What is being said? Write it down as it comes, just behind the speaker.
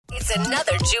It's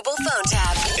another Jubal phone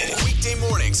tab. Weekday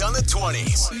mornings on the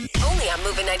 20s. Only on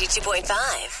Moving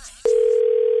 92.5.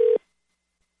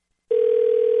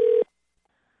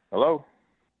 Hello?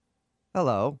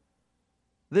 Hello.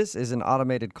 This is an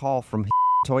automated call from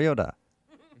Toyota.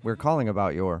 We're calling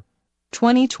about your...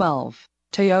 2012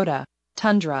 Toyota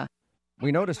Tundra.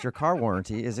 We noticed your car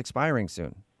warranty is expiring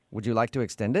soon. Would you like to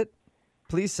extend it?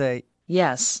 Please say...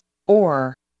 Yes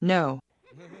or no.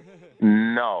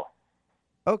 No.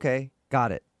 Okay,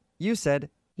 got it. You said...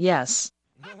 Yes.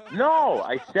 No,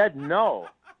 I said no.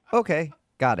 Okay,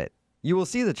 got it. You will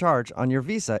see the charge on your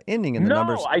Visa ending in the No,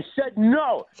 numbers... I said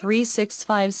no.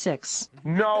 3656.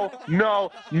 No.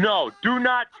 Do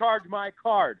not charge my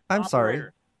card. I'm sorry.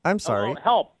 Operator. I'm sorry.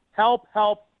 Hello,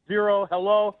 help. 0,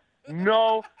 hello.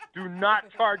 No, do not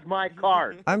charge my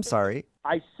card. I'm sorry.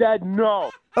 I said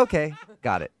no. Okay,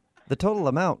 got it. The total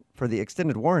amount for the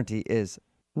extended warranty is...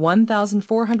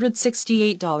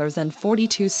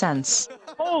 $1,468.42.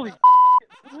 Holy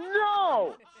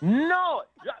no. No.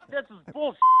 This is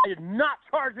bullshit. I did not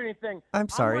charge anything. I'm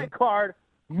sorry. On my card.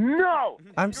 No.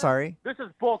 I'm sorry. This is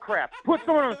bullcrap. Put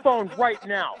someone on the phone right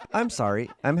now. I'm sorry.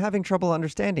 I'm having trouble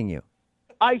understanding you.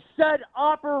 I said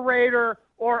operator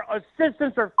or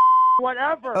assistance or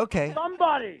whatever. Okay.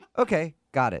 Somebody. Okay,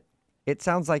 got it. It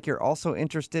sounds like you're also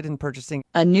interested in purchasing...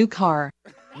 A new car.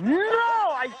 No,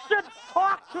 I said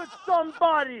talk to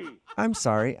somebody. I'm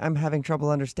sorry. I'm having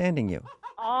trouble understanding you.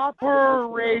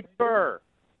 Operator.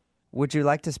 Would you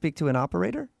like to speak to an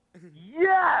operator?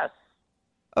 Yes.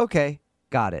 Okay,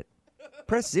 got it.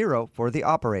 Press 0 for the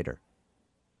operator.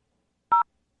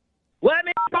 Let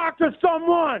me talk to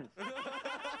someone.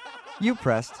 You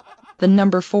pressed... The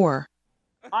number 4.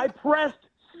 I pressed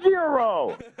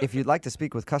 0. If you'd like to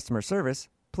speak with customer service,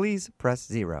 please press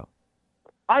 0.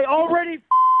 I already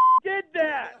did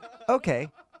that. Okay,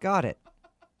 got it.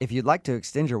 If you'd like to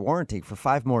extend your warranty for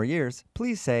 5 more years,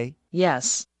 please say...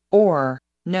 Yes or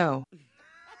no.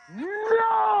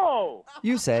 No.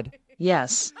 You said...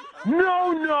 Yes. No,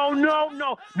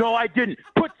 I didn't.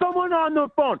 Put someone on the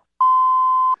phone.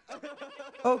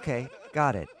 Okay,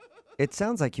 got it. It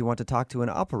sounds like you want to talk to an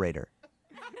operator.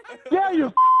 Yeah,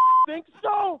 you think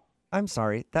so? I'm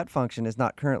sorry, that function is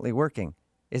not currently working.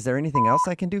 Is there anything else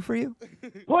I can do for you?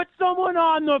 Put someone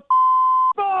on the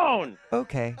phone.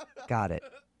 Okay, got it.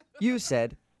 You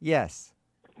said yes.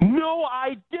 No,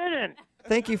 I didn't.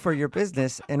 Thank you for your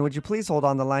business, and would you please hold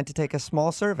on the line to take a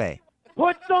small survey?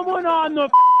 Put someone on the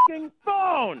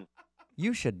phone.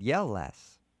 You should yell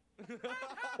less.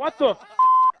 What the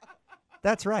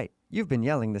That's right. You've been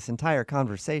yelling this entire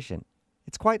conversation.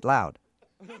 It's quite loud.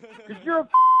 Because you're a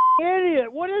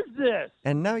idiot. What is this?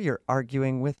 And now you're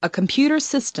arguing with... A computer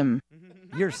system.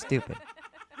 You're stupid.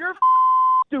 You're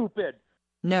stupid.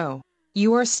 No,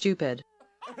 you are stupid.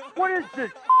 What is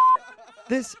this?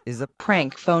 This is a...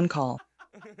 Prank phone call.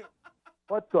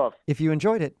 What the If you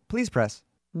enjoyed it, please press...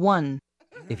 1.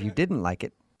 If you didn't like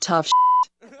it... Tough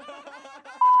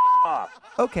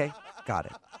Okay, got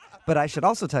it. But I should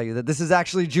also tell you that this is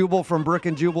actually Jubal from Brook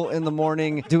and Jubal in the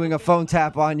morning doing a phone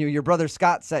tap on you. Your brother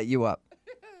Scott set you up.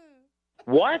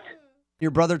 What?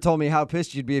 Your brother told me how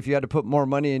pissed you'd be if you had to put more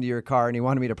money into your car, and he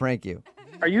wanted me to prank you.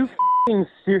 Are you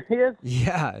serious?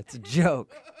 Yeah, it's a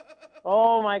joke.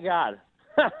 Oh, my God.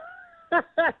 I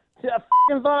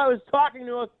thought I was talking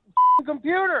to a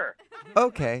computer.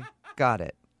 Okay, got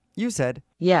it. You said...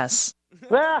 Yes.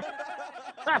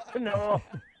 No.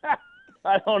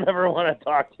 I don't ever want to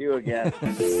talk to you again.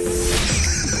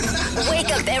 Wake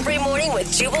up every morning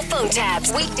with Jubal phone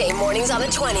tabs. Weekday mornings on the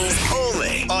 20s.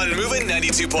 Only on Moving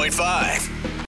 92.5.